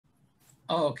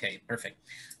Oh, okay, perfect.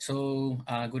 So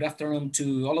good afternoon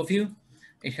to all of you.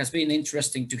 It has been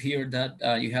interesting to hear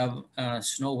that you have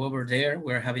snow over there.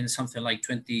 We're having something like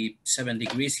 27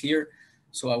 degrees here.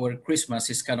 So our Christmas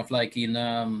is kind of like in,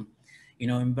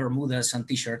 in Bermudas and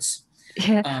t-shirts.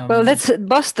 Yeah. Well, that's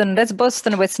Boston. That's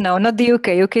Boston with snow, not the UK.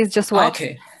 UK is just wet.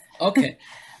 Okay. Okay.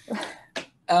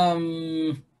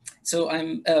 So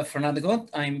I'm Fernando Gont.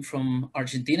 I'm from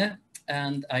Argentina,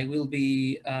 and I will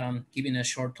be giving a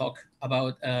short talk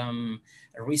about a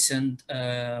recent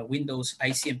Windows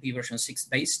ICMP version 6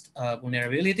 based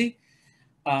vulnerability.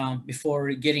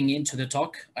 Before getting into the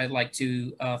talk, I'd like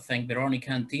to thank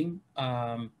Veronica and team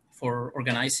for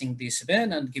organizing this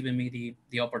event and giving me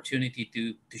the opportunity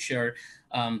to share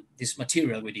this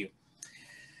material with you.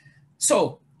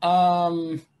 So,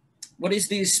 what is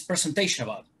this presentation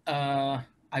about?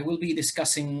 I will be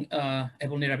discussing a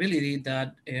vulnerability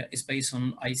that is based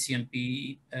on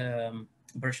ICMP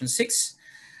version 6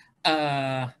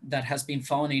 that has been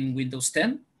found in Windows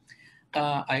 10.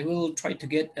 I will try to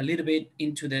get a little bit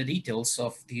into the details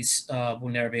of this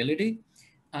vulnerability.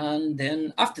 And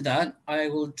then after that, I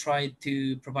will try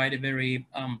to provide a very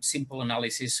simple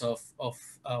analysis of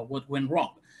what went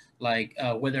wrong, like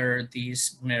whether this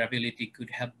vulnerability could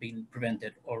have been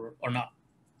prevented or not.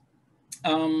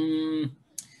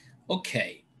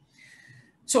 Okay.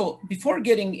 So before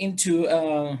getting into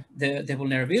the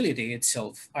vulnerability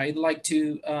itself, I'd like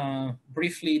to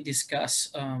briefly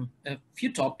discuss a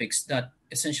few topics that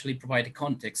essentially provide a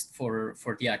context for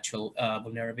the actual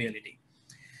vulnerability.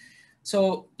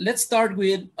 So let's start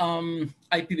with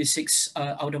IPv6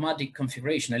 automatic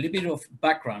configuration, a little bit of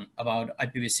background about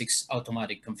IPv6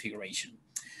 automatic configuration.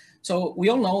 So we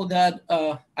all know that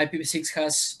IPv6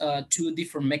 has two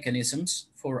different mechanisms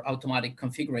for automatic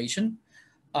configuration.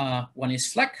 One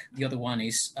is FLAC, the other one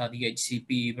is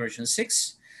DHCP version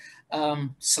 6.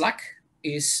 SLAC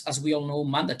is, as we all know,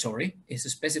 mandatory. It's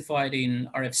specified in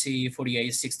RFC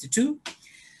 4862.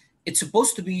 It's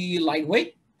supposed to be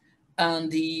lightweight.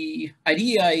 And the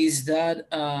idea is that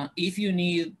if you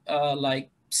need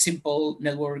like simple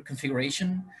network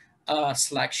configuration,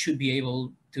 SLAC should be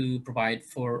able to provide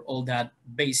for all that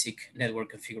basic network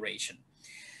configuration.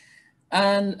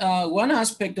 And one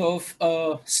aspect of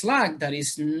SLAC that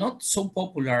is not so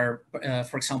popular,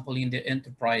 for example, in the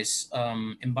enterprise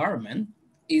environment,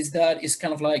 is that it's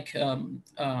kind of like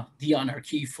the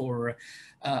anarchy for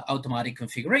automatic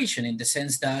configuration, in the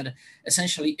sense that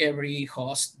essentially every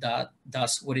host that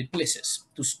does what it pleases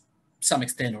to some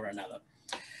extent or another.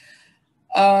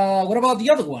 What about the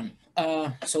other one?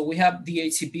 So we have the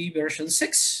DHCP version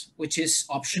 6, which is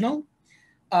optional.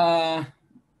 The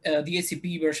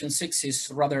DHCP version 6 is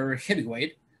rather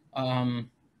heavyweight.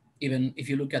 Even if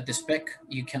you look at the spec,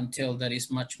 you can tell that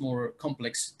it's much more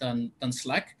complex than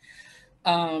SLAC.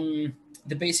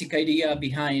 The basic idea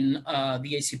behind the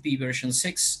DHCP version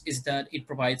 6 is that it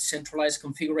provides centralized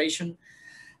configuration.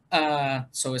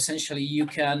 So essentially you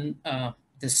can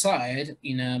decide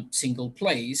in a single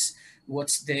place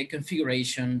what's the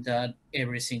configuration that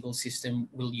every single system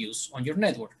will use on your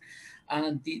network.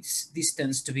 And this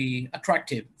tends to be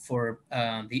attractive for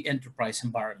the enterprise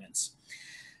environments.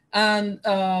 And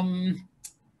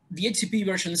the DHCP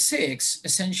version 6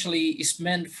 essentially is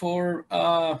meant for,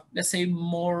 let's say,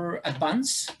 more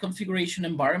advanced configuration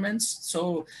environments.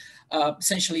 So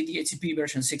essentially, the DHCP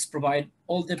version 6 provide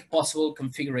all the possible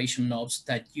configuration knobs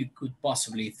that you could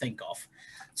possibly think of.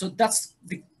 So that's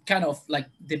the kind of like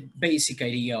the basic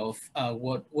idea of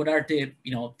what are the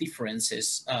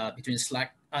differences between SLAC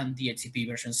and the DHCP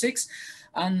version 6,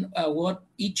 and what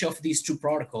each of these two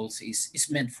protocols is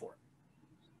meant for.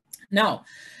 Now,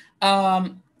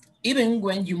 even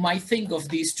when you might think of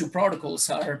these two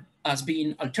protocols as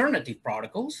being alternative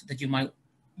protocols, that you might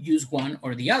use one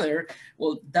or the other,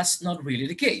 well, that's not really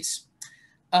the case.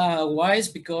 Why? Is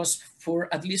because for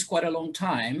at least quite a long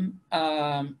time,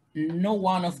 no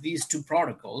one of these two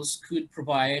protocols could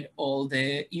provide all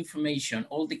the information,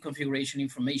 all the configuration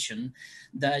information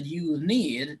that you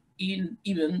need in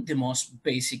even the most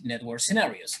basic network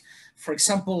scenarios. For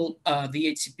example,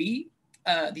 the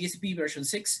DHCP version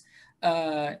 6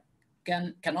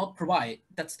 cannot provide,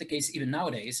 that's the case even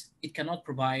nowadays, it cannot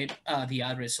provide the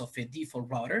address of a default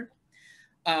router.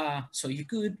 So you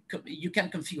can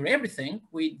configure everything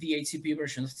with the DHCP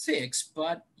version 6,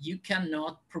 but you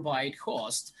cannot provide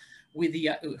host with the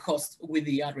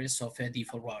address of a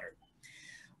default router.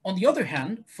 On the other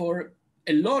hand, for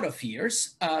a lot of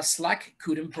years, SLAC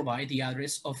couldn't provide the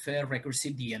address of a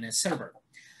recursive DNS server.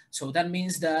 So that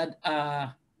means that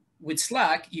with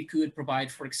Slack, you could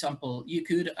provide, for example, you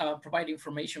could provide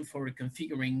information for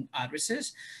configuring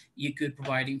addresses. You could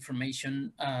provide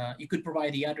information, you could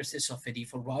provide the addresses of a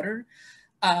default router,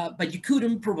 but you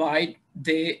couldn't provide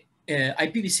the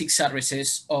IPv6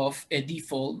 addresses of a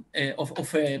default, of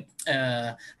a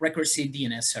recursive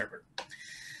DNS server.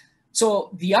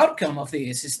 So the outcome of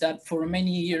this is that for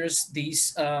many years,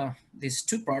 these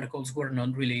two protocols were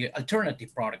not really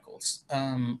alternative protocols.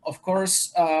 Of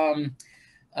course,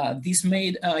 this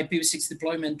made IPv6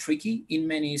 deployment tricky in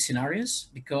many scenarios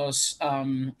because,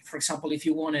 for example, if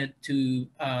you wanted to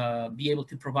be able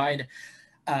to provide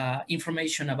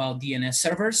information about DNS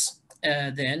servers,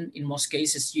 then in most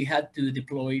cases you had to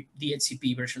deploy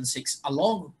DHCP version 6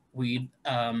 along with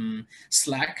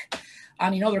Slack.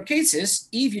 And in other cases,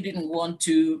 if you didn't want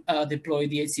to deploy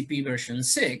DHCP version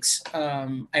 6,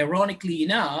 ironically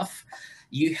enough,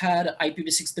 you had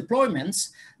IPv6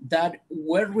 deployments that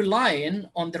were relying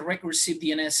on the recursive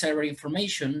DNS server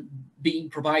information being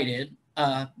provided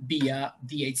via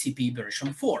DHCP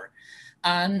version 4.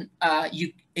 And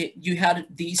you had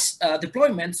these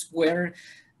deployments where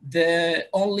the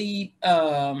only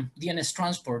DNS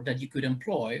transport that you could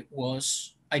employ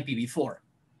was IPv4.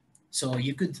 So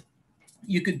you could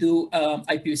do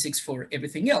IPv6 for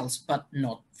everything else, but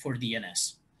not for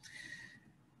DNS.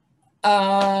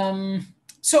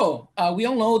 So we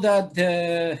all know that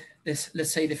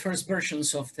let's say the first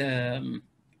versions of the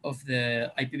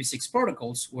IPv6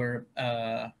 protocols were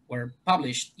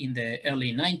published in the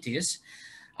early 90s.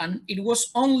 And it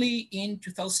was only in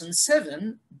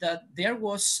 2007 that there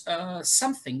was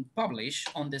something published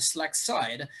on the Slack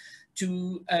side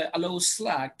to allow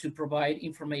Slack to provide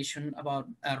information about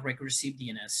recursive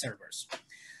DNS servers.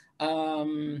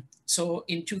 So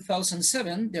in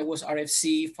 2007, there was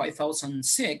RFC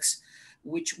 5006,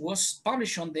 which was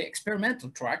published on the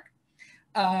experimental track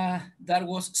that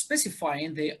was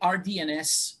specifying the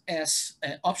RDNS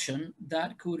option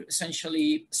that could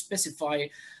essentially specify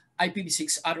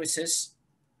IPv6 addresses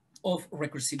of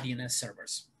recursive DNS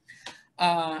servers.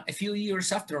 A few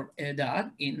years after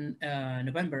that, in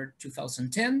November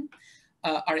 2010,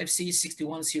 RFC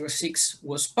 6106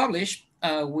 was published,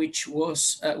 which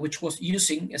was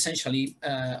using essentially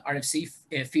RFC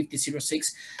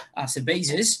 5006 as a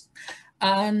basis.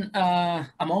 And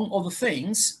among other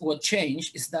things, what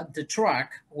changed is that the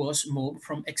track was moved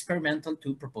from experimental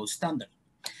to proposed standard.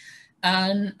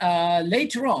 And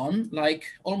later on, like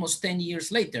almost 10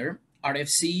 years later,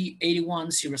 RFC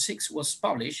 8106 was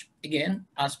published, again,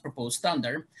 as proposed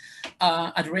standard,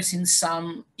 addressing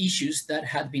some issues that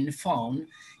had been found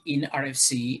in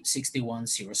RFC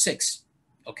 6106,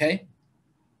 okay?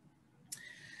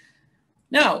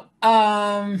 Now,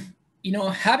 you know,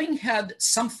 having had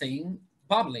something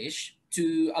published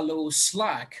to allow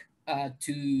Slack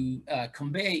to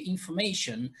convey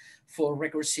information for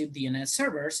recursive DNS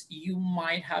servers, you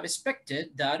might have expected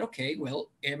that, okay,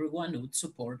 well, everyone would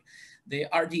support the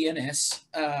RDNS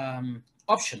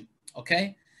option,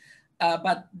 okay?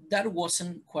 But that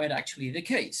wasn't quite actually the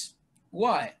case.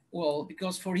 Why? Well,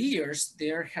 because for years,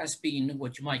 there has been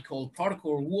what you might call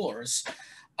protocol wars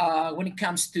when it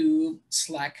comes to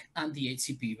Slack and the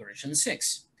DHCP version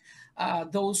 6.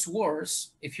 Those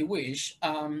wars, if you wish,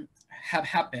 have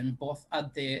happened both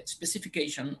at the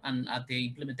specification and at the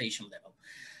implementation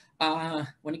level.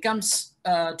 When it comes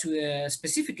to the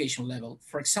specification level,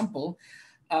 for example,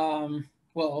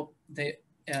 well, the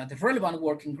relevant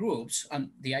working groups and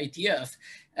the IETF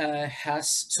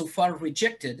has so far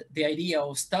rejected the idea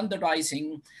of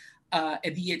standardizing a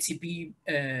DHCP,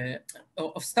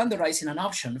 of standardizing an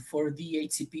option for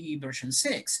DHCP version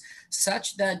 6,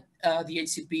 such that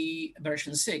DHCP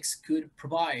version 6 could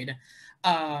provide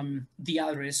the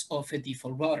address of a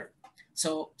default router.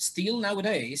 So still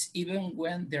nowadays, even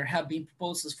when there have been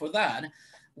proposals for that,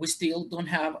 we still don't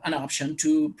have an option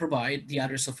to provide the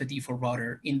address of a default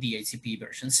router in DHCP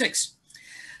version 6.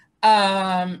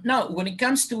 Now, when it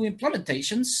comes to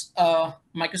implementations,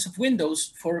 Microsoft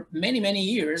Windows for many, many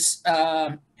years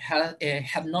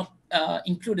have not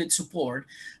included support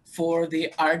for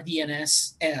the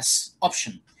RDNS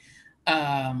option,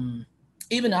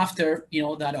 even after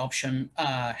that option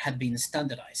had been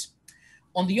standardized.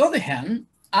 On the other hand,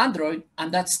 Android,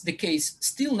 and that's the case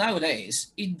still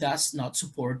nowadays, it does not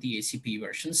support DHCP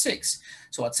version 6.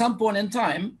 So at some point in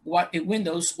time,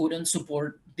 Windows wouldn't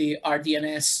support the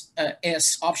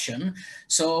RDNS option.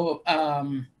 So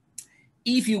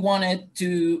if you wanted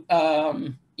to,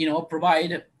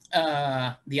 provide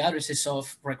the addresses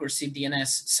of recursive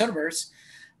DNS servers,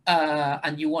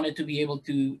 and you wanted to be able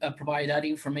to provide that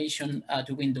information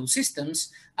to Windows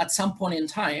systems, at some point in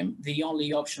time, the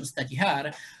only options that you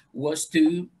had was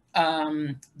to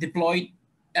deployed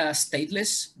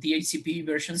stateless DHCP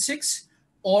version 6,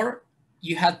 or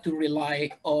you had to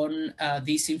rely on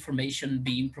this information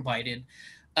being provided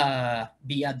via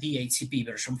DHCP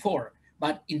version 4.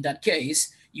 But in that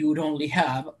case, you would only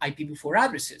have IPv4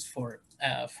 addresses for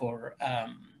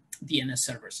DNS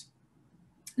servers.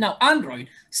 Now, Android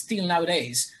still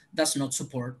nowadays does not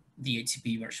support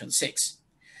DHCP version 6.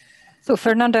 So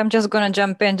Fernando, I'm just going to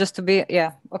jump in just to be,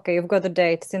 yeah, okay, you've got the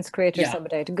date since creators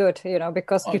update. Good, you know,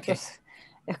 because people,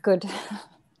 good.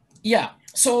 Yeah,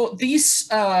 so this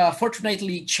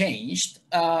fortunately changed.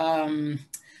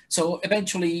 So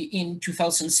eventually in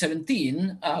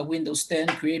 2017, Windows 10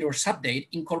 Creators Update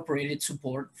incorporated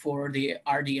support for the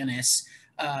RDNS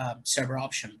server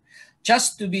option.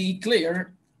 Just to be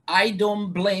clear, I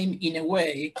don't blame in a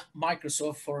way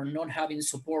Microsoft for not having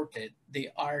supported the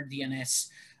RDNS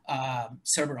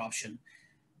server option.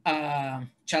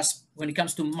 Just when it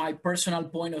comes to my personal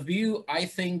point of view, I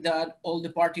think that all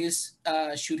the parties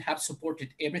should have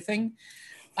supported everything.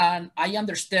 And I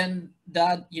understand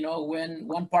that, you know, when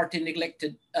one party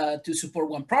neglected to support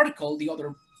one protocol, the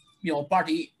other, you know,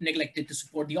 party neglected to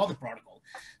support the other protocol.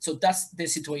 So that's the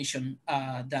situation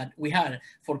that we had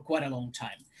for quite a long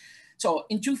time. So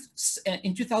in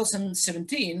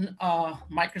 2017,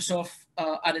 Microsoft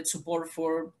added support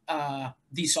for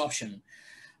this option.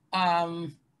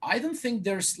 I don't think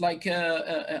there's like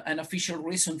an official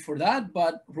reason for that,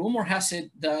 but rumor has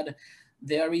it that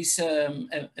there is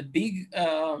a big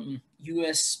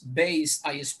US-based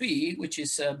ISP, which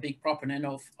is a big proponent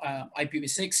of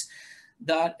IPv6,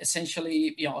 that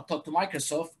essentially, you know, talked to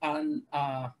Microsoft and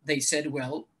they said,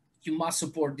 well, you must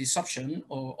support this option,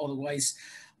 or otherwise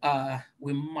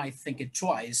we might think it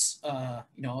twice,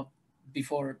 you know,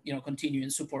 before, you know, continuing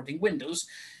supporting Windows.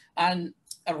 And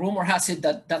a rumor has it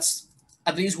that that's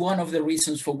at least one of the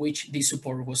reasons for which this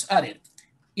support was added.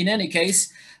 In any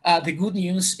case, the good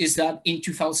news is that in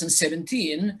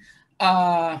 2017,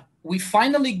 we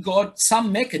finally got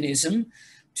some mechanism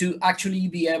to actually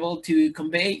be able to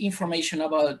convey information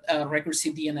about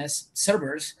recursive DNS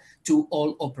servers to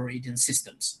all operating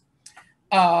systems.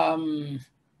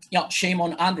 Yeah, shame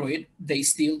on Android, they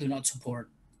still do not support,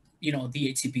 you know,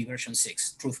 DHCP version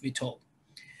 6, truth be told.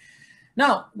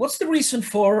 Now, what's the reason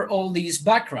for all this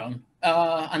background?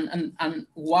 And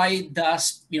why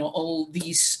does, you know, all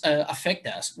these affect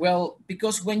us? Well,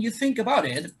 because when you think about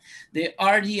it, the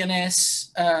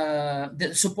RDNS,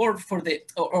 the support for the,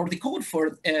 or the code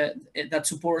for that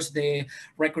supports the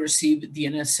recursive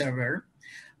DNS server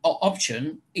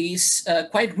option is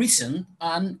quite recent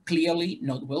and clearly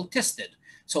not well tested.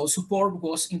 So support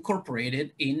was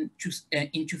incorporated in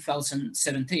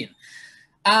 2017.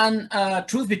 And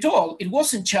truth be told, it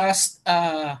wasn't just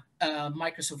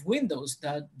Microsoft Windows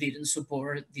that didn't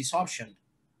support this option.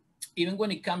 Even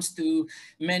when it comes to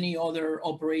many other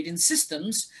operating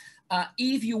systems,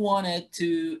 if you wanted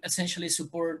to essentially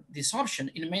support this option,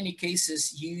 in many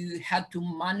cases, you had to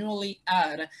manually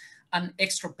add an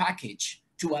extra package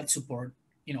to add support,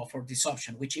 you know, for this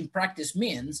option, which in practice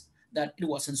means that it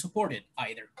wasn't supported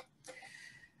either.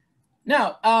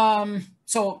 Now,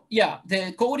 so yeah,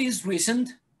 the code is recent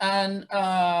and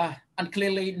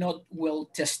clearly not well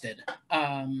tested.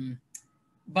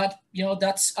 But you know,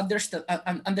 that's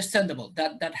understandable.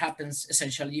 That happens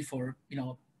essentially for, you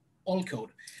know, all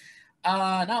code.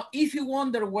 Now, if you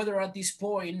wonder whether at this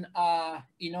point,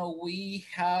 you know, we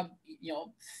have, you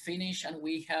know, finished and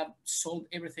we have solved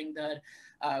everything that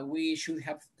we should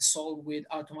have solved with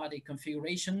automatic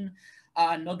configuration,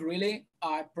 not really.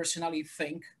 I personally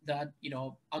think that, you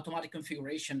know, automatic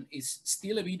configuration is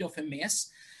still a bit of a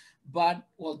mess, but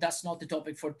well, that's not the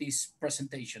topic for this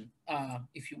presentation.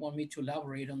 If you want me to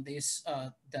elaborate on this,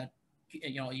 that,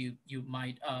 you know, you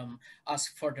might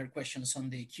ask further questions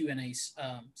on the Q&A's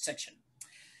section.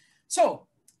 So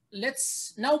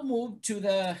let's now move to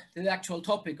the actual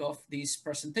topic of this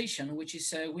presentation, which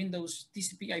is Windows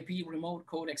TCP/IP remote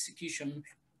code execution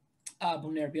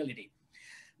vulnerability,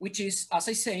 which is, as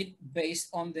I said, based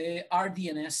on the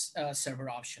RDNS server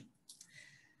option.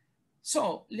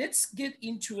 So let's get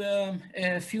into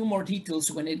a few more details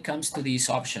when it comes to this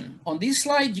option. On this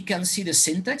slide, you can see the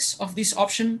syntax of this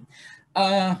option.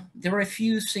 There are a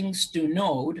few things to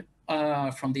note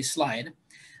from this slide.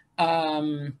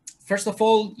 First of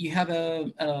all, you have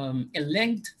a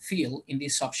length field in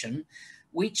this option,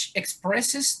 which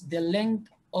expresses the length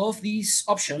of this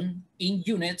option in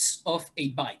units of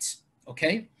 8 bytes,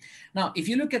 okay? Now, if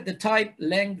you look at the type,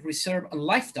 length, reserve, and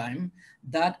lifetime,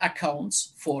 that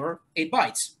accounts for 8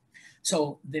 bytes.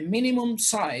 So the minimum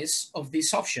size of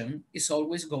this option is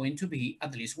always going to be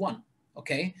at least 1.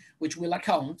 okay, which will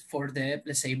account for the,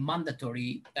 let's say,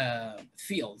 mandatory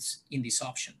fields in this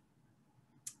option.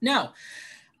 Now,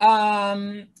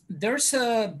 there's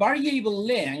a variable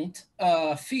length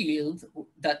field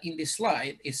that in this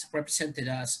slide is represented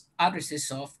as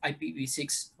addresses of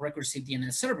IPv6 recursive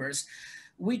DNS servers,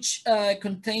 which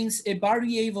contains a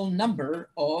variable number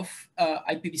of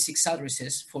IPv6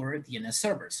 addresses for DNS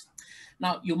servers.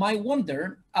 Now, you might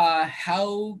wonder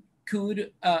how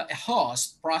could a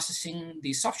host processing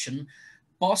this option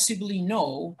possibly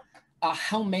know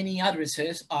how many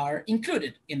addresses are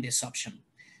included in this option?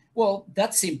 Well,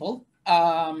 that's simple.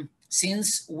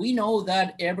 Since we know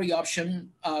that every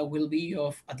option will be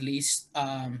of at least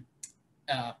 8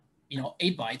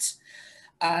 bytes,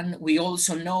 and we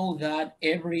also know that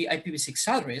every IPv6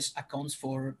 address accounts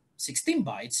for 16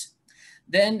 bytes,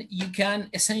 then you can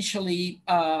essentially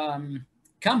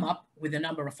come up with a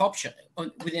number of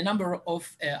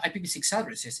IPv6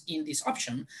 addresses in this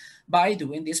option by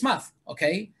doing this math,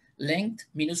 okay? Length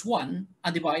minus 1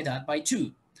 and divide that by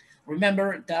 2.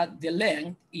 Remember that the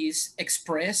length is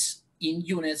expressed in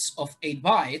units of 8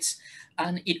 bytes,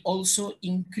 and it also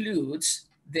includes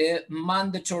the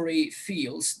mandatory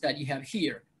fields that you have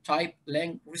here: type,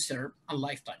 length, reserve, and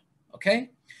lifetime,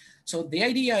 okay? So the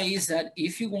idea is that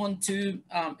if you want to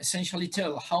essentially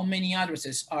tell how many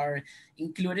addresses are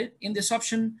included in this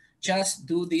option, just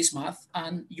do this math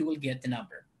and you will get the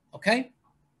number, okay?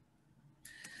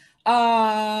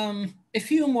 A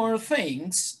few more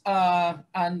things,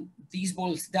 and these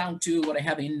boils down to what I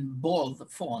have in bold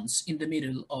fonts in the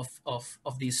middle of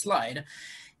this slide.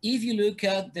 If you look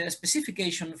at the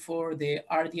specification for the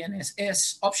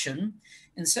RDNSS option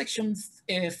in section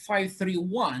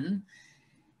 531,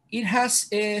 it has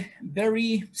a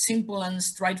very simple and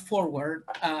straightforward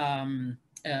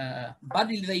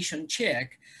validation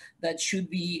check that should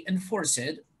be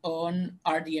enforced on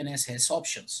RDNSS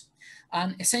options.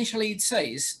 And essentially it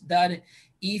says that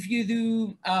if you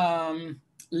do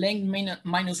length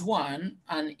minus 1,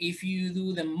 and if you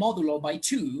do the modulo by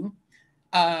 2,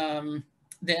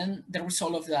 then the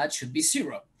result of that should be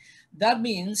 0. That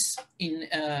means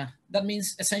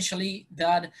essentially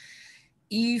that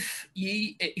if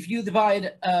you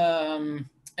divide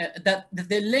that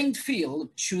the length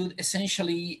field should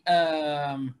essentially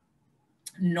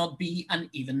not be an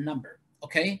even number,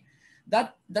 okay?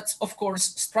 That's of course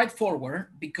straightforward,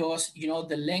 because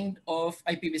the length of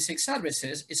IPv6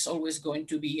 addresses is always going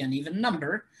to be an even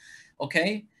number,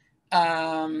 okay?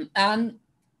 And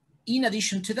in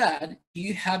addition to that,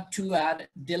 you have to add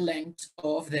the length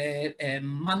of the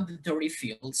mandatory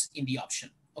fields in the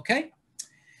option, okay?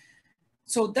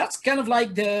 So that's kind of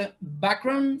like the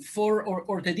background for,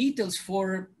 or the details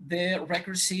for the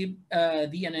recursive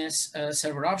DNS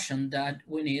server option that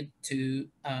we need to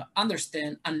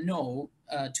understand and know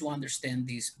to understand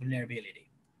this vulnerability.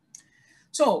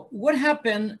 So what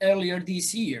happened earlier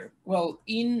this year? Well,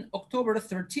 in October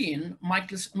 13,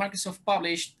 Microsoft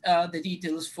published the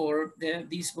details for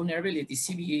this vulnerability,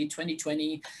 CVE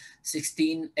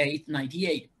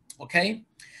 2020-16-898, okay?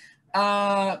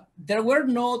 There were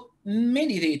not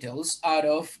many details out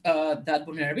of that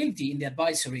vulnerability in the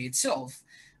advisory itself,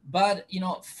 but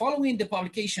following the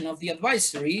publication of the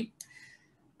advisory,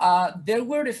 there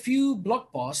were a few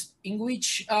blog posts in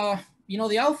which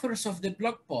the authors of the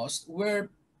blog post were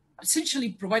essentially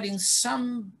providing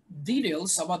some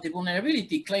details about the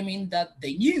vulnerability, claiming that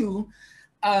they knew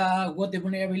what the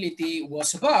vulnerability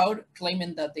was about,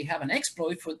 claiming that they have an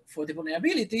exploit for the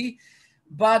vulnerability,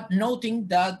 but noting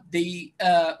that they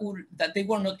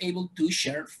were not able to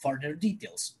share further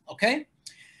details, okay?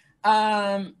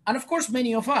 And of course,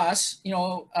 many of us,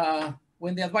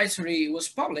 when the advisory was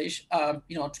published,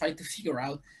 tried to figure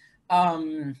out,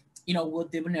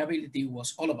 what the vulnerability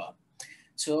was all about.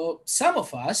 So some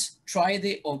of us try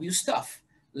the obvious stuff,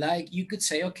 like you could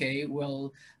say, okay,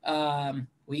 well,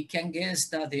 we can guess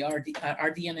that the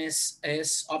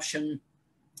RDNSS option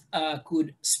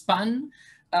could span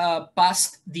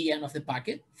past the end of the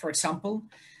packet, for example.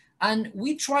 And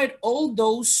we tried all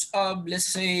those, let's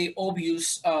say,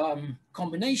 obvious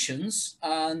combinations,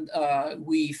 and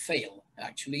we failed,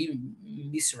 actually,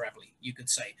 miserably, you could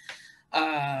say.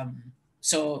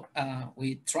 So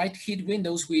we tried to hit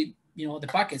Windows with, the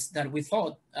packets that we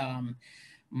thought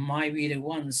might be the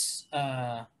ones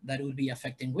that would be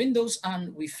affecting Windows,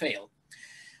 and we failed.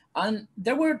 And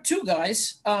there were two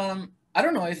guys, I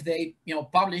don't know if they,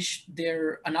 published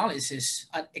their analysis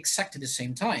at exactly the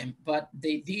same time, but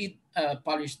they did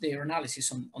publish their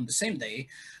analysis on the same day.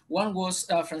 One was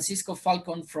Francisco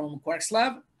Falcon from Quarks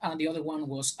Lab, and the other one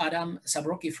was Adam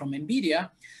Zabrocki from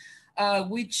NVIDIA.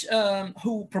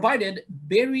 who provided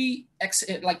very,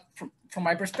 like from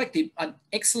my perspective, an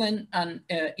excellent and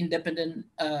independent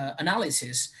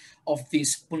analysis of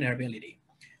this vulnerability.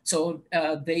 So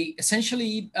they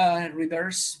essentially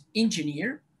reverse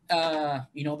engineer,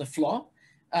 the flaw,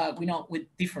 with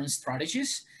different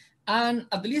strategies. And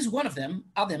at least one of them,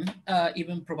 Adam,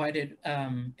 even provided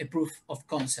a proof of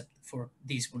concept for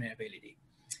this vulnerability.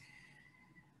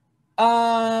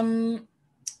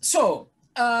 So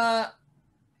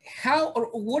how or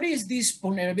what is this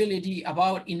vulnerability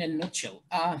about in a nutshell?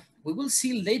 We will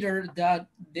see later that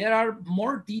there are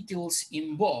more details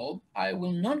involved. I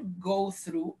will not go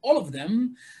through all of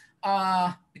them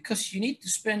because you need to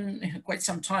spend quite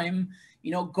some time,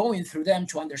 going through them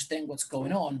to understand what's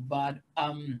going on. But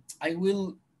I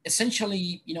will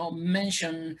essentially,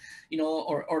 mention,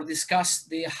 or discuss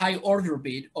the high order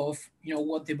bit of,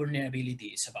 what the vulnerability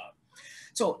is about.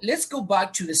 So let's go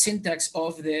back to the syntax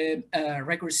of the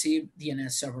recursive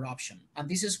DNS server option. And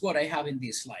this is what I have in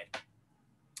this slide.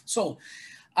 So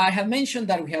I have mentioned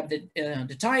that we have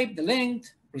the type, the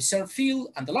length, reserved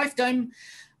field, and the lifetime.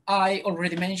 I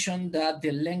already mentioned that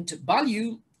the length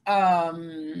value,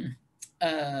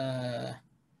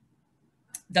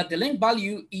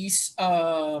 is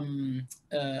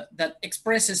that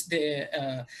expresses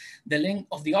the length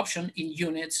of the option in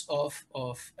units of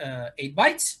 8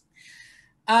 bytes.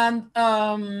 And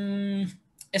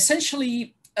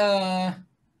essentially,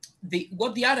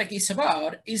 what the attack is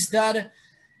about is that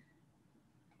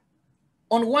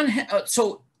on one hand,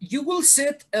 so you will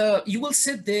set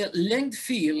the length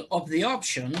field of the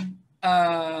option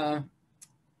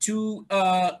to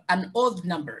an odd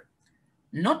number,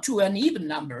 not to an even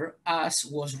number as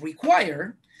was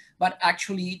required, but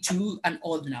actually to an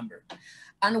odd number.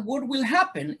 And what will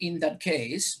happen in that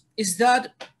case is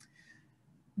that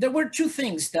there were two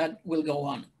things that will go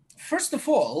on. First of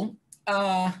all,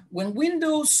 when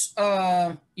Windows,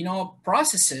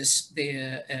 processes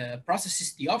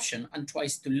the option and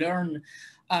tries to learn,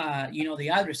 the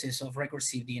addresses of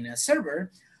recursive DNS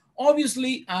server,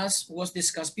 obviously, as was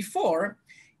discussed before,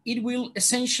 it will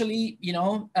essentially,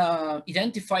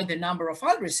 identify the number of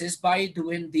addresses by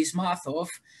doing this math of,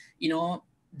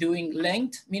 doing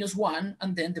length -1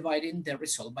 and then dividing the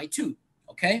result by 2.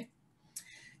 Okay.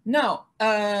 Now,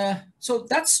 so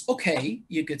that's okay,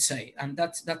 you could say, and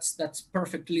that's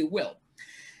perfectly well.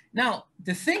 Now,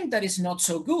 the thing that is not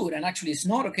so good, and actually is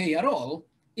not okay at all,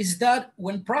 is that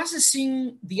when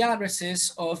processing the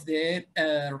addresses of the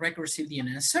recursive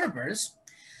DNS servers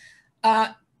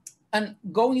and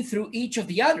going through each of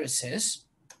the addresses,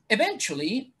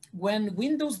 eventually, when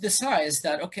Windows decides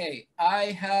that, okay,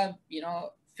 I have,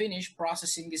 finish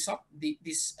processing this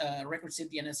recursive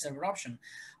DNS server option,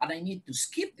 and I need to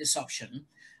skip this option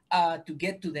to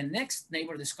get to the next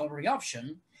neighbor discovery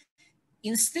option,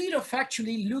 instead of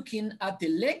actually looking at the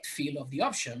length field of the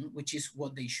option, which is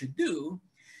what they should do,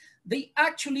 they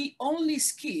actually only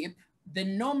skip the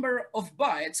number of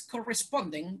bytes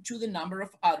corresponding to the number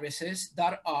of addresses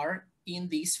that are in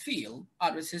this field,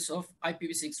 addresses of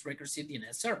IPv6 recursive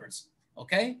DNS servers,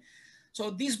 okay? So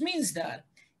this means that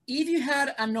if you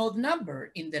had an odd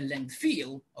number in the length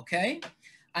field, okay,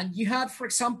 and you had, for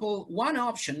example, one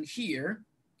option here,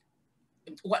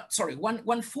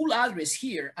 one full address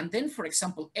here, and then, for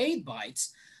example, 8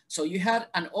 bytes, so you had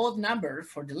an odd number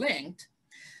for the length,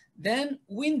 then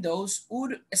Windows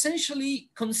would essentially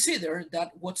consider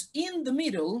that what's in the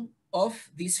middle of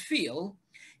this field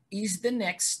is the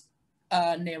next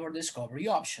neighbor discovery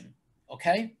option,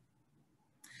 okay?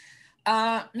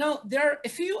 Now, there are a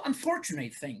few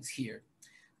unfortunate things here.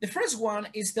 The first one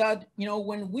is that,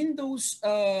 when Windows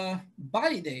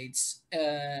validates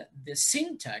the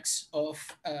syntax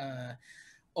of a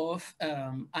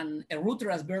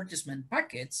router advertisement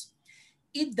packets,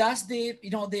 it does the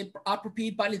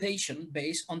appropriate validation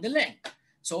based on the length.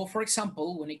 So, for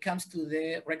example, when it comes to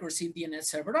the recursive DNS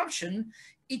server option,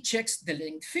 it checks the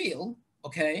length field,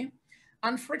 okay?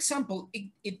 And for example,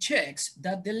 it checks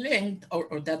that the length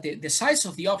or that the size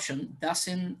of the option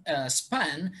doesn't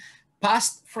span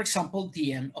past, for example,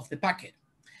 the end of the packet.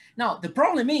 Now, the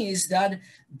problem is that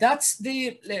that's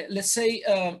the, let's say,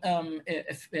 a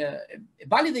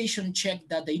validation check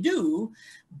that they do,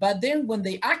 but then when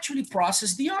they actually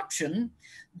process the option,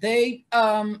 they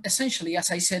essentially, as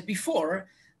I said before,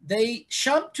 they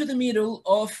jump to the middle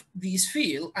of this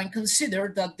field and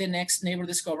consider that the next neighbor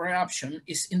discovery option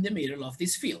is in the middle of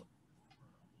this field.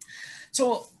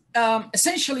 So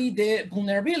essentially, the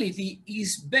vulnerability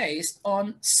is based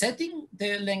on setting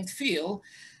the length field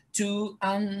to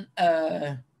an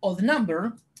odd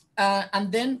number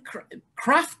and then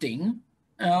crafting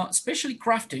especially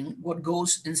crafting what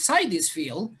goes inside this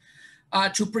field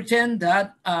to pretend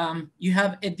that you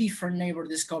have a different neighbor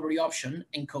discovery option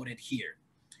encoded here.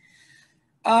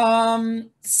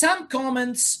 Some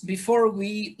comments before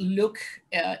we look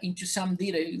into some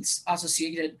details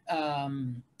associated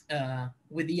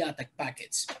with the attack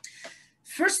packets.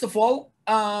 First of all,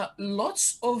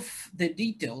 lots of the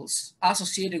details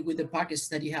associated with the packets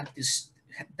that you have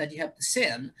to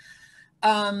send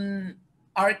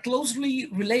are closely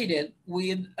related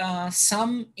with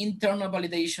some internal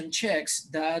validation checks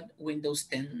that Windows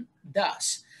 10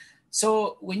 does.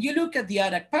 So when you look at the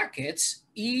attack packets,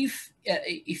 if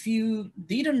you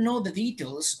didn't know the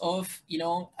details of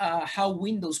how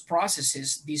Windows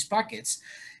processes these packets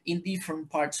in different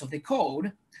parts of the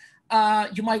code,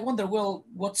 you might wonder, well,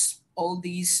 what's all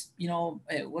these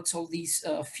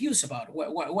fuse about?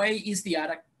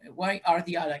 Why are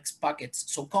the attack packets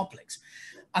so complex?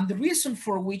 And the reason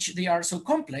for which they are so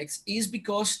complex is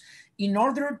because in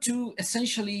order to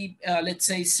essentially, let's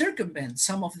say, circumvent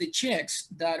some of the checks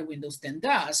that Windows 10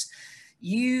 does,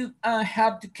 you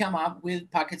have to come up with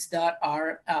packets that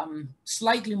are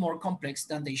slightly more complex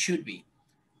than they should be.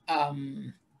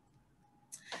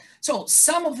 So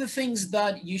some of the things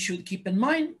that you should keep in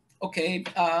mind, okay,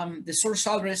 the source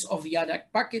address of the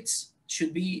attack packets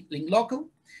should be link local.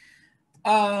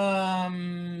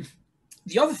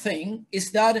 The other thing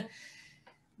is that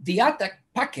the attack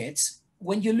packets,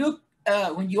 when you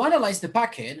analyze the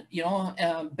packet,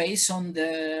 based on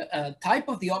the type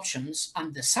of the options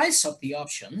and the size of the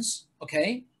options,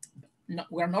 okay,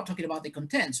 we're not talking about the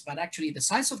contents, but actually the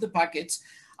size of the packets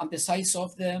and the size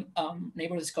of the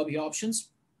neighbor discovery options,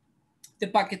 the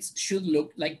packets should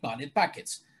look like valid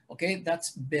packets, okay?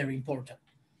 That's very important.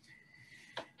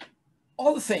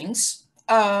 All the things,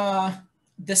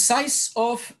 the size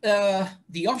of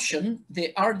the option,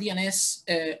 the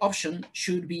RDNS option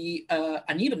should be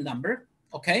an even number,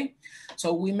 okay?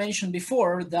 So we mentioned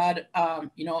before that,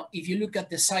 if you look at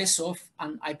the size of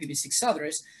an IPv6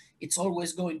 address, it's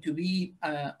always going to be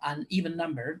an even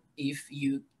number if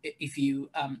you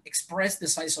express the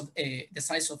size of an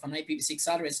IPv6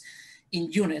 address in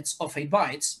units of 8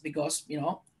 bytes, because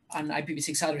an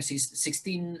IPv6 address is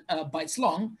 16 bytes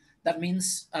long. That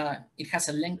means it has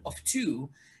a length of 2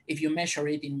 if you measure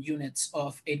it in units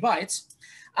of 8 bytes.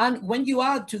 And when you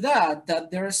add to that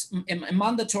there's a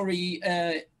mandatory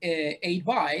 8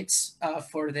 bytes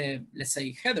for the, let's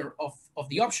say, header of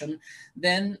the option,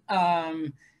 then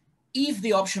if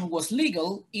the option was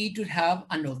legal, it would have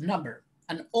an odd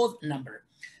number.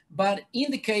 But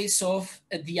in the case of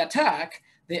the attack,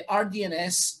 the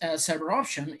RDNS server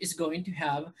option is going to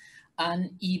have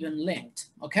an even length,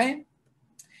 okay?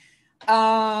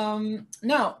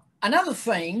 Now, another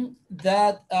thing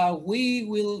that we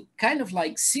will kind of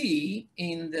like see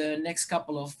in the next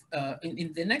couple of,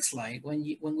 in the next slide, when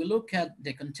we look at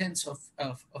the contents of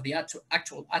the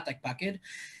actual attack packet,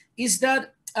 is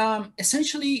that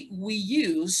essentially we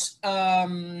use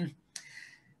the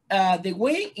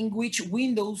way in which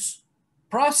Windows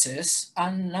process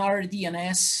an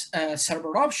RDNS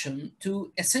server option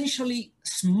to essentially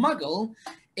smuggle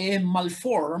a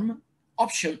malform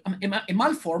option, a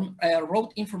malform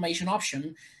route information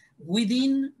option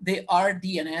within the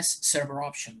RDNS server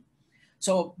option.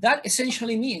 So that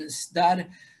essentially means that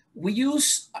we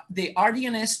use the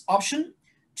RDNS option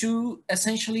to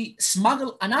essentially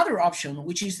smuggle another option,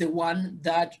 which is the one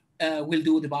that will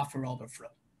do the buffer overflow,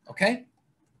 okay?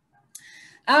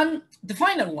 And the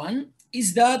final one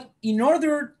is that in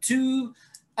order to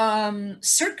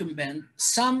circumvent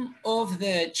some of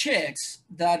the checks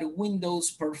that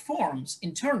Windows performs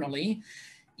internally,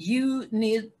 you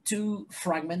need to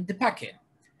fragment the packet.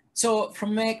 So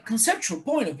from a conceptual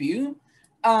point of view,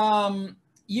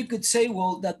 you could say,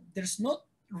 well, that there's not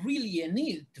really a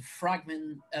need to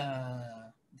fragment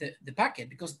the packet,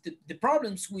 because the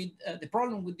problem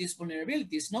with this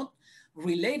vulnerability is not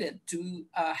related to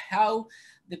how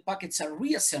the packets are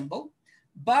reassembled.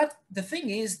 But the thing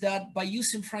is that by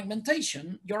using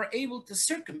fragmentation, you're able to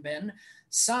circumvent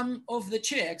some of the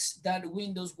checks that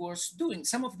Windows was doing,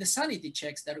 some of the sanity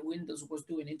checks that Windows was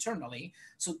doing internally.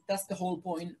 So that's the whole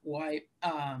point why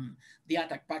the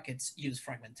attack packets use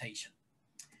fragmentation.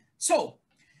 So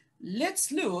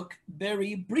let's look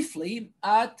very briefly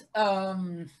at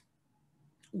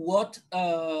what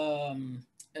an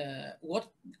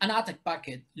attack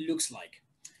packet looks like.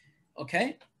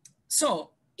 Okay,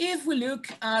 so if we look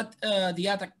at the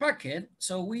attack packet,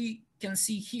 so we can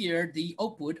see here the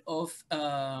output of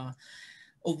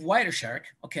Wireshark.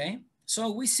 Okay,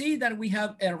 so we see that we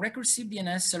have a recursive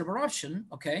DNS server option.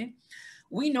 Okay,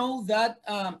 we know that,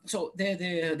 so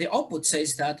the output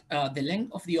says that the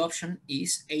length of the option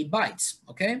is 8 bytes,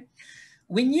 okay?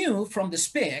 We knew from the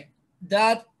spec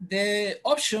that the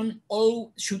option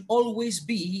should always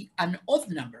be an odd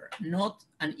number, not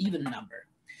an even number.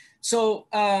 So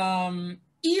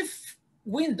if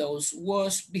Windows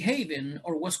was behaving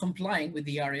or was complying with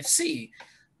the RFC,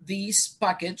 this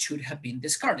packet should have been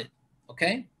discarded,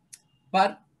 okay?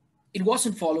 But it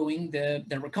wasn't following the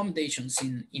recommendations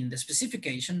in the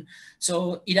specification,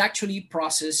 so it actually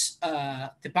processed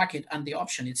the packet and the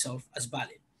option itself as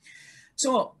valid.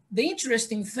 So the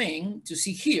interesting thing to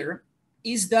see here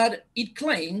is that it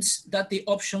claims that the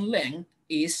option length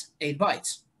is 8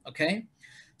 bytes, okay?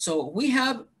 So we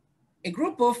have a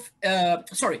group of,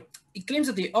 it claims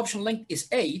that the option length is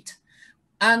 8,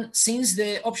 and since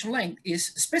the option length is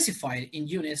specified in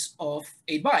units of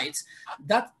 8 bytes,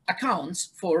 that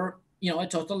accounts for, you know, a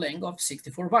total length of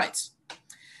 64 bytes.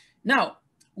 Now,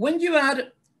 when you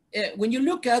add, when you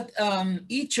look at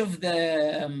each of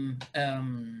the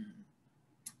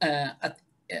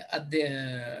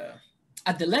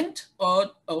at the length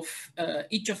of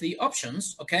each of the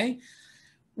options, okay,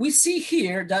 we see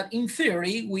here that in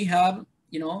theory we have,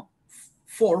 you know,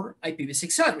 4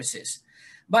 IPv6 addresses.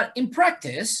 But in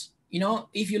practice, you know,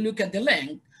 if you look at the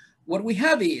length, what we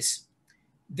have is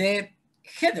the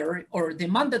header or the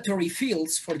mandatory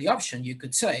fields for the option, you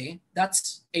could say,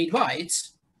 that's 8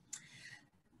 bytes.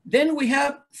 Then we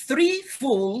have 3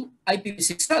 full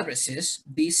IPv6 addresses,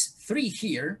 these 3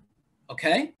 here,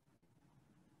 okay?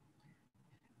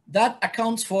 That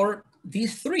accounts for,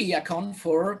 these 3 account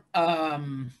for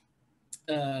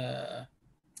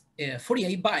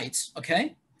 48 bytes,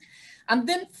 okay? And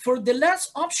then for the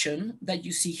last option that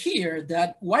you see here,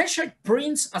 that Wireshark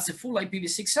prints as a full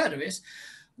IPv6 address,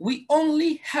 we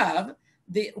only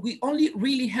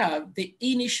really have the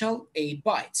initial 8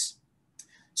 bytes.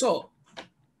 So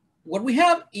what we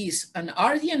have is an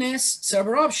RDNS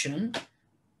server option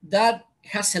that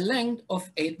has a length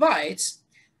of 8 bytes.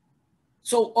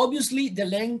 So obviously the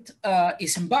length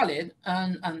is invalid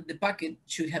and the packet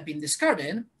should have been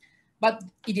discarded, but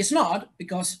it is not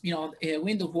because, you know,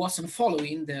 Windows wasn't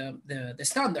following the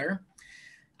standard.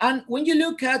 And when you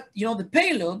look at, you know, the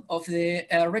payload of the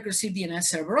recursive DNS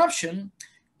server option,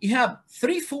 you have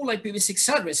 3 full IPv6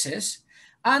 addresses,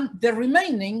 and the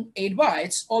remaining 8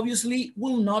 bytes obviously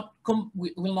will not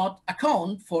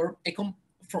account for a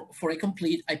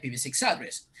complete IPv6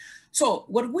 address. So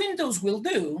what Windows will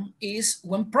do is,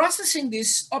 when processing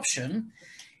this option,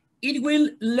 it will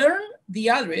learn the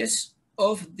address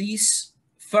of these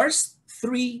first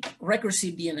 3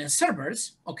 recursive DNS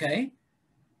servers, okay?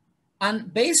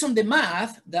 And based on the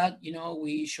math that, you know,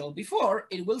 we showed before,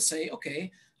 it will say,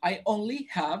 okay, I only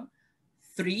have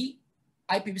 3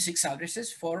 IPv6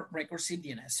 addresses for recursive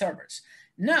DNS servers.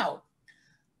 Now,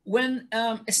 when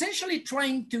essentially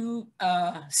trying to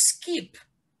skip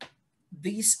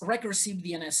this recursive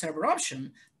DNS server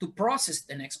option to process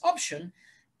the next option,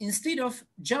 instead of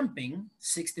jumping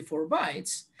 64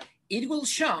 bytes, it will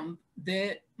jump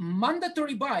the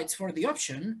mandatory bytes for the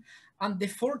option and the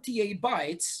 48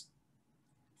 bytes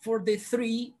for the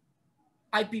 3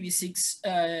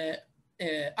 IPv6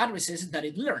 addresses that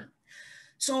it learned.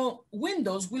 So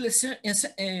Windows will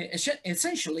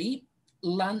essentially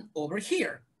land over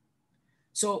here.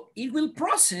 So it will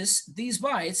process these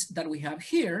bytes that we have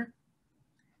here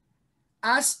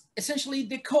as essentially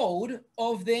the code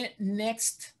of the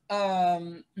next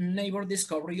neighbor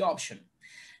discovery option.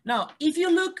 Now, if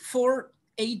you look for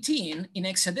 18 in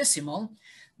hexadecimal,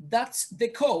 that's the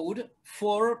code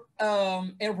for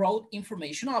a route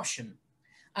information option.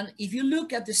 And if you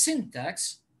look at the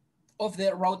syntax of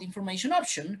the route information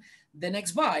option, the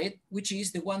next byte, which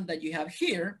is the one that you have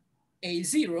here,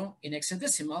 A0 in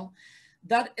hexadecimal,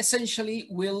 that essentially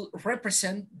will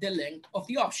represent the length of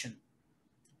the option.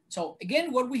 So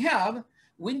again, what we have,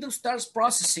 Windows starts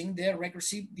processing the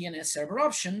recursive DNS server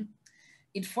option.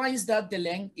 It finds that the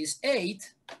length is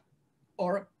 8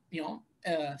 or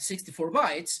 64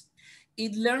 bytes.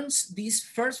 It learns these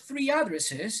first 3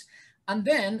 addresses, and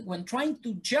then when trying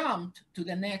to jump to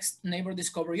the next neighbor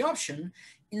discovery option,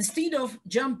 instead of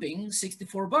jumping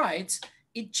 64 bytes,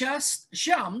 it just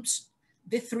jumps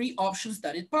the 3 options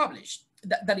that it published,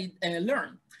 that it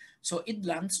learned. So it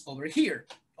lands over here,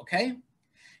 okay?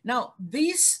 Now,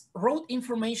 this route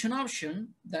information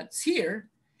option that's here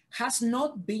has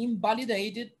not been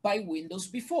validated by Windows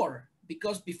before,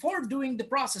 because before doing the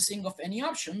processing of any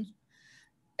option,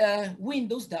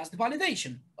 Windows does the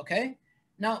validation, okay?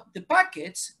 Now, the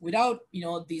packets, without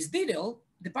this detail,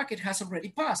 the packet has already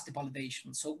passed the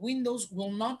validation. So Windows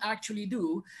will not actually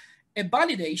do a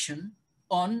validation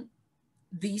on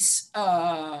this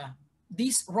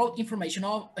this route information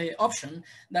option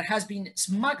that has been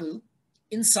smuggled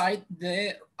inside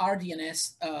the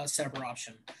RDNS server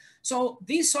option. So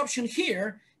this option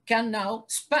here can now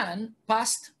span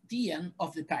past the end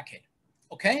of the packet,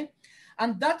 okay?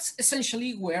 And that's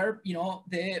essentially where, you know,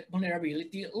 the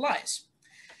vulnerability lies.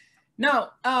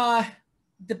 Now,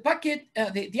 the packet,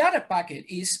 the other packet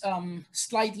is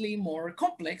slightly more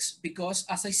complex because,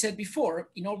 as I said before,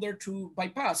 in order to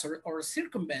bypass or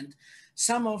circumvent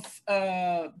some of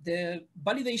the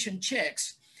validation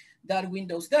checks that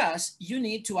Windows does, you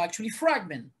need to actually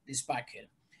fragment this packet.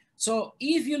 So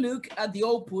if you look at the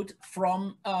output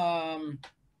from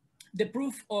the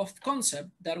proof of concept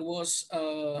that was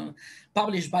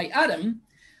published by Adam,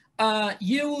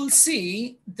 you will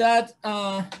see that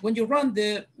when you run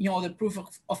the, you know, the proof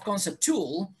of concept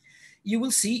tool, you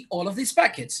will see all of these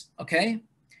packets, okay?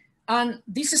 And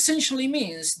this essentially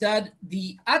means that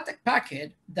the attack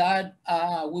packet that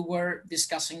we were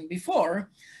discussing before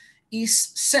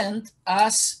is sent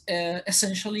as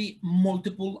essentially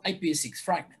multiple IPv6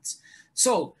 fragments.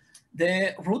 So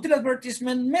the routed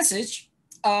advertisement message,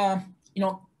 you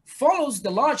know, follows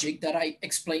the logic that I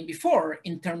explained before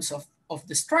in terms of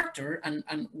the structure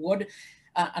and what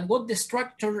the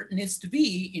structure needs to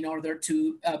be in order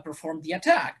to perform the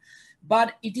attack.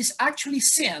 But it is actually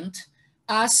sent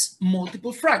as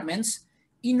multiple fragments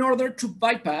in order to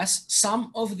bypass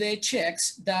some of the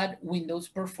checks that Windows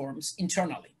performs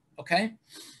internally, okay?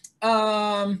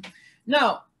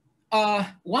 Now,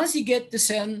 once you get to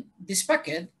send this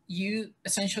packet, you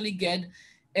essentially get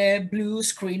a blue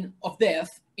screen of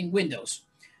death in Windows.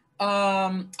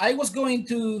 I was going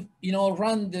to, you know,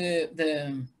 run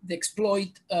the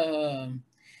exploit,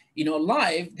 you know,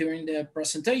 live during the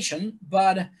presentation,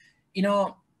 but, you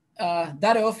know,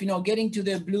 that of, you know, getting to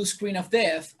the blue screen of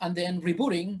death and then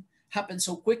rebooting happened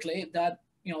so quickly that,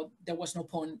 you know, there was no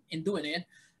point in doing it.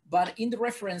 But in the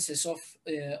references of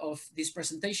this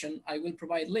presentation, I will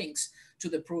provide links to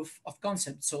the proof of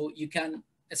concept, so you can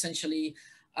essentially,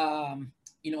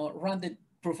 you know, run the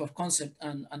proof of concept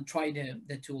and try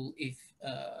the tool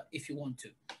if you want to.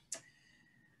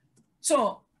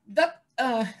 So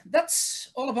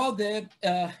that's all about the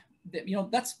you know,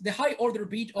 that's the high order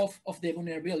bit of the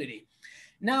vulnerability.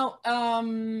 Now,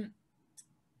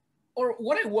 or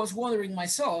what I was wondering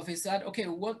myself is that, okay,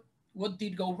 what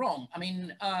did go wrong? I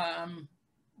mean,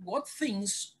 what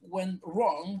things went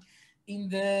wrong in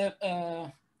the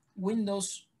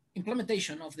Windows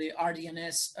implementation of the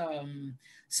RDNS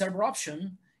server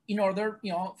option in order,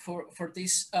 you know, for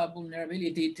this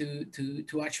vulnerability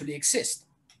to actually exist?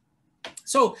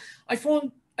 So I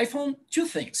found two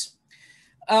things.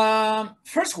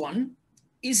 First one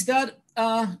is that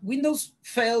Windows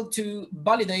failed to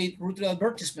validate routed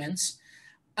advertisements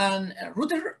and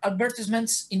routed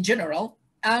advertisements in general,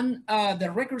 and the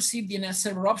recursive DNS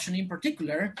server option in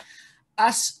particular,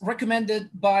 as recommended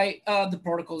by the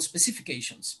protocol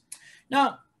specifications.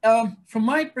 Now, from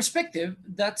my perspective,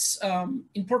 that's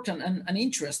important and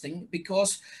interesting,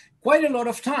 because quite a lot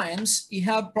of times you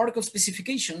have protocol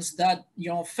specifications that, you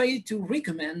know, fail to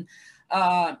recommend,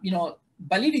 you know,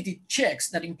 validity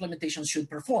checks that implementations should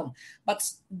perform, but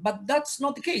that's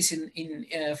not the case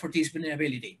for this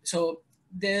vulnerability. So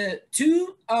the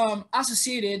two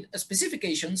associated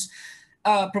specifications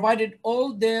provided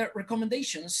all the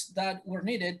recommendations that were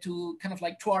needed to kind of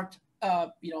like thwart,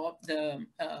 you know,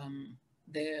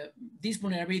 this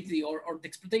vulnerability or the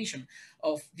exploitation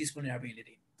of this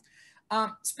vulnerability.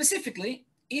 Specifically,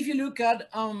 if you look at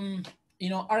you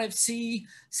know, RFC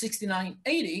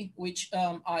 6980, which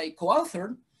I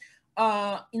co-authored,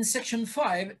 in section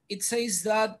 5, it says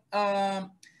that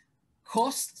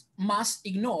hosts must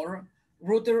ignore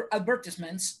router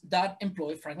advertisements that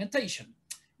employ fragmentation.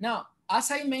 Now,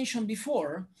 as I mentioned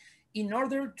before, in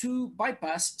order to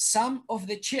bypass some of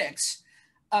the checks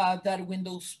that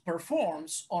Windows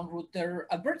performs on router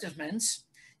advertisements,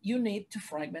 you need to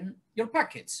fragment your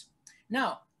packets.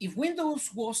 Now, if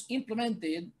Windows was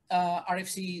implemented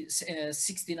RFC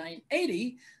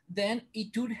 6980, then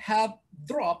it would have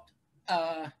dropped,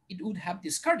 it would have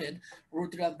discarded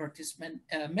router advertisement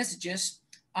messages,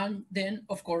 and then,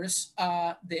 of course,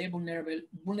 the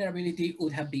vulnerability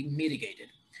would have been mitigated.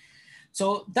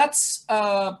 So that's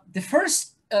the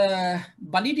first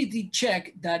validity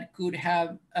check that could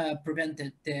have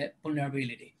prevented the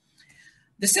vulnerability.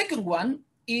 The second one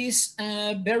is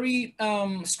a very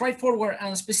straightforward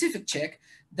and specific check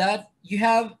that you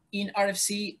have in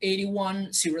RFC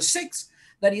 8106,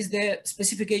 that is the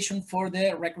specification for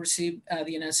the recursive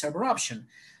DNS server option.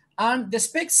 And the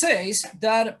spec says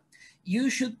that you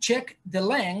should check the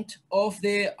length of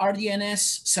the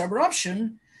RDNS server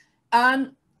option,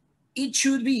 and it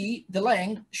should be, the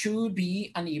length should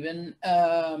be an even,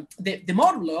 the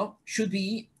modulo should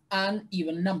be an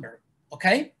even number,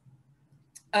 okay?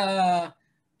 To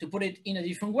put it in a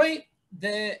different way,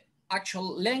 the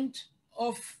actual length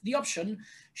of the option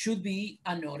should be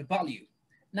an odd value.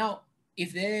 Now,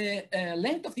 if the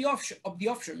length of the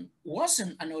option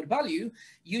wasn't an odd value,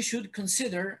 you should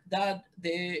consider that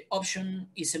the option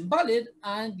is invalid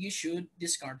and you should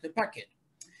discard the packet.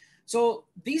 So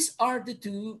these are the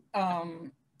two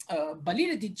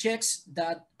validity checks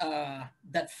that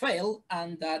that fail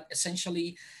and that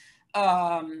essentially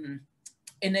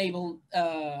enable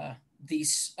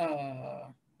this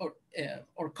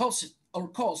or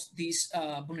cause this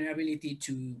vulnerability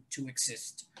to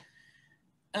exist.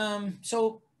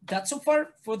 So that's so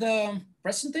far for the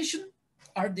presentation.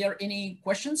 Are there any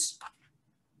questions?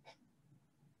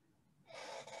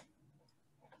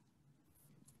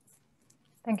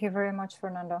 Thank you very much,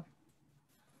 Fernando.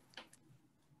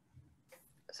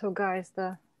 So guys,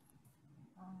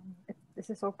 this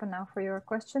is open now for your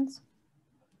questions.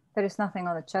 There is nothing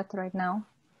on the chat right now.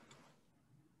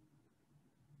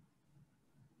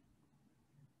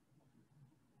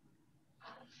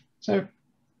 So,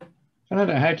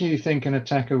 Fernando, how do you think an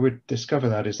attacker would discover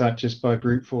that? Is that just by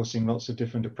brute forcing lots of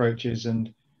different approaches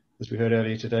and, as we heard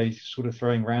earlier today, sort of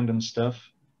throwing random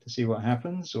stuff to see what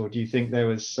happens? Or do you think there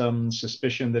was some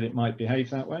suspicion that it might behave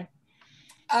that way?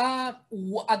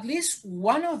 At least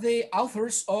one of the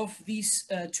authors of these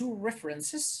two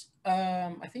references,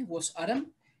 I think was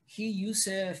Adam, he used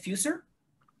a fuser,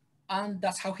 and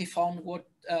that's how he found what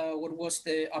was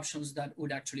the options that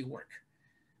would actually work.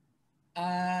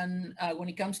 And when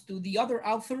it comes to the other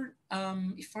author,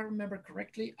 if I remember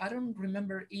correctly, I don't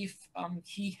remember if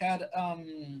he had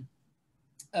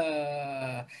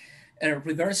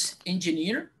reverse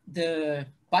engineer the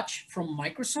patch from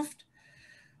Microsoft,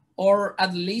 or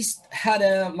at least had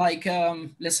a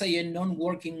let's say a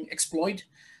non-working exploit,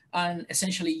 and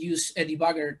essentially use a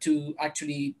debugger to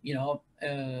actually how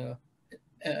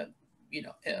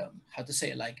to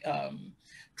say,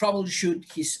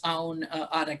 troubleshoot his own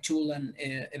attack tool and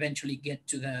eventually get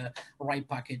to the right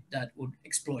packet that would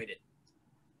exploit it.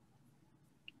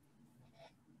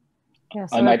 Yeah,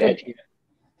 so I might add here.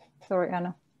 Sorry,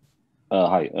 Anna.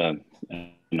 Hi,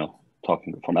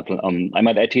 talking from Apple. I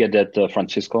might add here that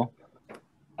Francisco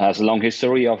has a long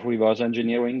history of reverse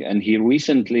engineering, and he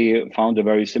recently found a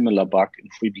very similar bug in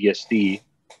FreeBSD,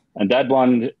 and that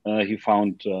one he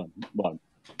found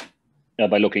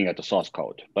by looking at the source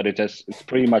code. But it's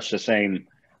pretty much the same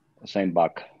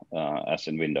bug as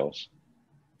in Windows.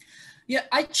 Yeah,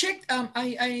 I checked.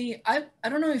 I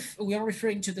don't know if we are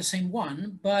referring to the same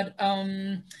one, but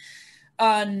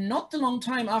not a long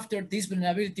time after this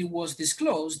vulnerability was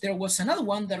disclosed, there was another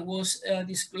one that was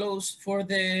disclosed for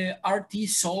the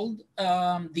RT-sold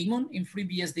daemon in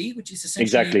FreeBSD, which is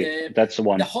essentially that's the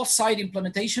one, the host side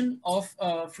implementation of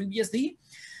FreeBSD.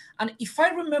 And if I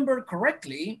remember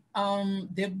correctly,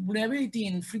 the vulnerability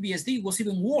in FreeBSD was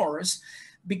even worse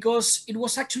because it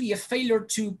was actually a failure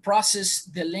to process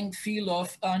the length field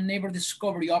of neighbor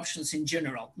discovery options in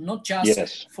general, not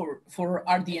just for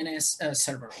RDNS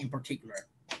server in particular.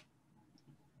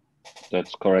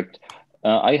 That's correct.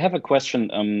 I have a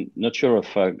question. I'm not sure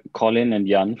if Colin and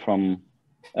Jan from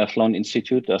Athlon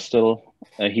Institute are still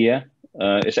here.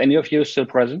 Is any of you still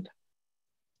present?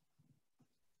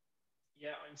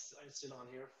 Yeah, I'm still on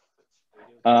here.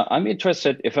 I'm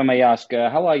interested, if I may ask,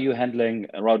 how are you handling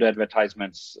route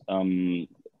advertisements in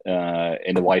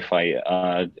the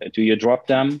Wi-Fi? Do you drop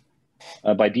them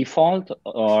by default,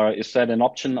 or is that an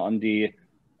option on the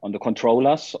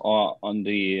controllers or on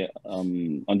the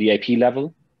IP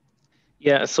level?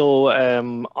 Yeah, so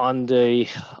on the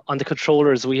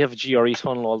controllers, we have a GRE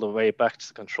tunnel all the way back to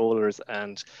the controllers,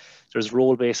 and there's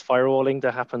role-based firewalling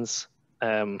that happens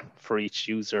for each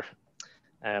user.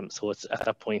 So it's at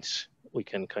that point we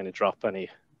can kind of drop any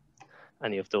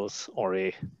of those,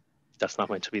 or that's not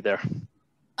meant to be there.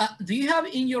 Do you have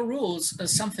in your rules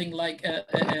something like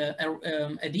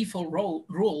a default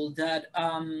rule that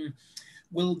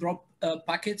will drop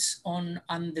packets on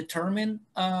undetermined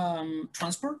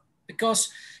transport?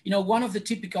 Because one of the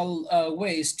typical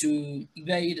ways to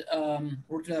evade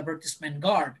routed advertisement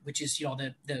guard, which is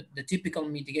the typical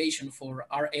mitigation for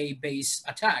RA-based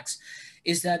attacks,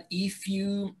 is that if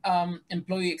you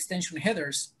employ extension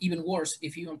headers, even worse,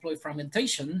 if you employ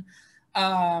fragmentation,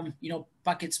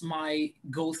 packets might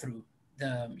go through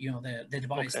the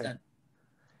device. Okay.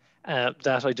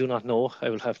 That I do not know. I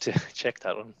will have to check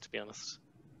that one, to be honest.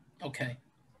 Okay.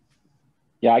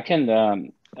 Yeah, I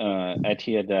can add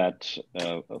here that,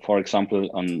 for example,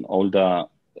 on older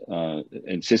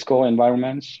in Cisco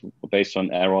environments based on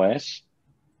ROS,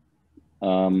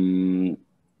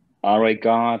 array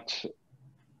guard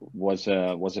was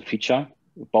a feature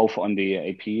both on the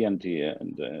AP and the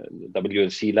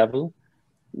WLC level,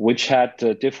 which had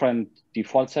different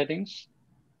default settings.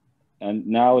 And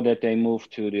now that they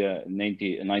moved to the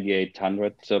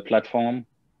 9800 platform,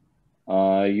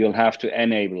 you'll have to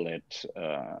enable it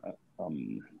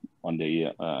on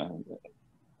the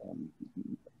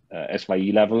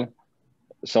SYE level.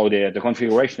 So the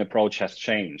configuration approach has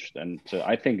changed, and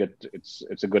I think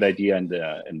it's a good idea in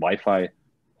Wi-Fi.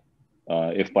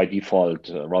 If by default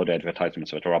router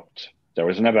advertisements are dropped, there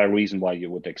is never a reason why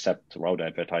you would accept router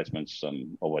advertisements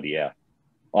over the air.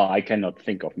 Well, I cannot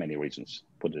think of many reasons,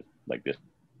 put it like this.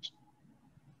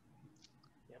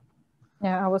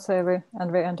 Yeah, I would say every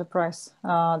enterprise,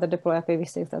 they deploy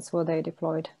IPv6, that's what they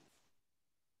deployed.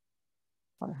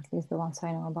 Or at least the ones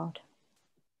I know about.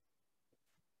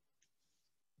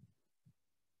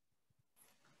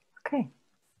 Okay,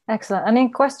 excellent. Any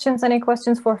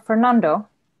questions for Fernando?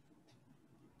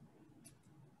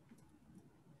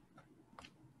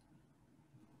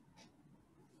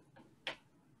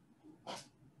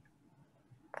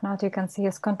 Now you can see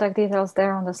his contact details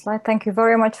there on the slide. Thank you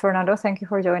very much, Fernando. Thank you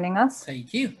for joining us.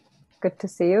 Thank you. Good to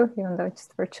see you, even though it's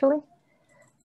virtually.